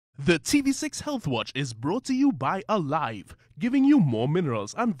The TV6 Health Watch is brought to you by Alive, giving you more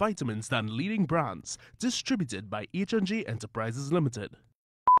minerals and vitamins than leading brands. Distributed by H&G Enterprises Limited.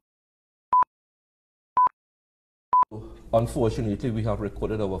 Unfortunately, we have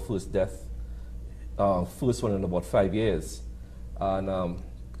recorded our first death, first one in about 5 years, and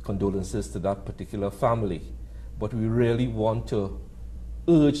condolences to that particular family. But we really want to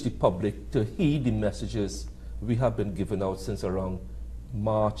urge the public to heed the messages we have been giving out since around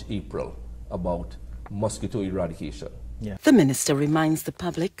March, April about mosquito eradication. Yeah. The minister reminds the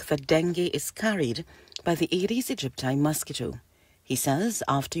public that dengue is carried by the Aedes aegypti mosquito. He says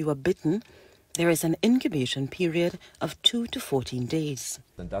after you are bitten, there is an incubation period of 2 to 14 days.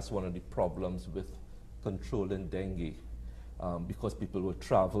 And that's one of the problems with controlling dengue, because people will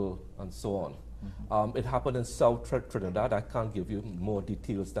travel and so on. It happened in South Trinidad. I can't give you more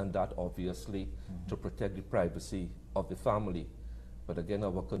details than that, obviously, to protect the privacy of the family. But again,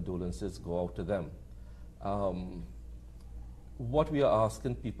 our condolences go out to them. What we are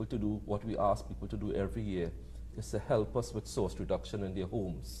asking people to do, what we ask people to do every year, is to help us with source reduction in their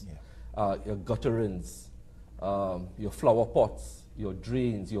homes. Yeah. Your gutterings, your flower pots, your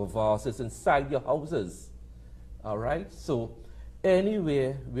drains, your vases inside your houses. All right? So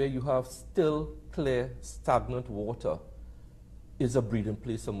anywhere where you have still, clear, stagnant water is a breeding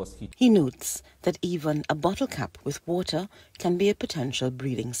place for mosquitoes. He notes that even a bottle cap with water can be a potential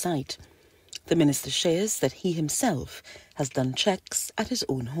breeding site. The minister shares that he himself has done checks at his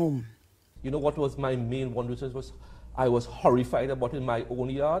own home. You know what was my main one, which was I was horrified about in my own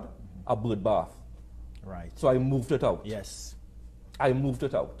yard? A bird bath. Right. So I moved it out. Yes. I moved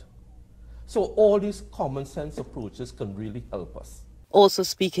it out. So all these common sense approaches can really help us. Also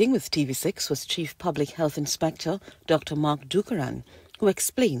speaking with TV6 was Chief Public Health Inspector Dr. Mark Dukaran, who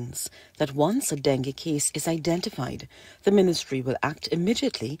explains that once a dengue case is identified, the ministry will act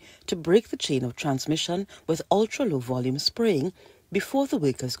immediately to break the chain of transmission with ultra-low volume spraying before the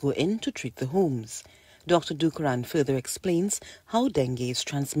workers go in to treat the homes. Dr. Dukaran further explains how dengue is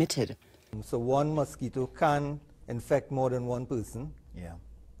transmitted. So one mosquito can infect more than one person. Yeah.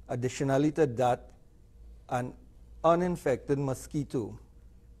 Additionally to that, an uninfected mosquito,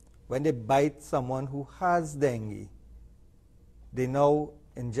 when they bite someone who has dengue, they now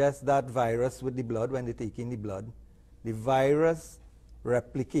ingest that virus with the blood when they take in the blood. The virus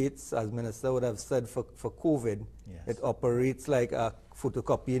replicates, as Minister would have said for COVID. Yes. It operates like a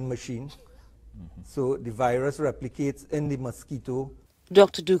photocopying machine. So the virus replicates in the mosquito.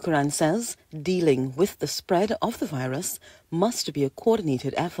 Dr. Dukaran says dealing with the spread of the virus must be a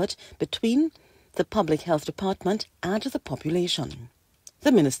coordinated effort between the Public Health Department and the population.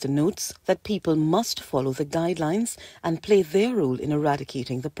 The minister notes that people must follow the guidelines and play their role in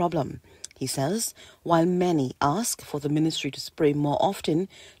eradicating the problem. He says, while many ask for the ministry to spray more often,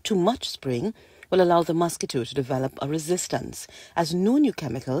 too much spraying will allow the mosquito to develop a resistance, as no new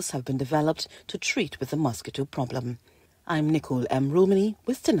chemicals have been developed to treat with the mosquito problem. I'm Nicole M Romany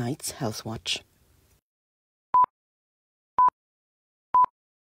with tonight's Health Watch.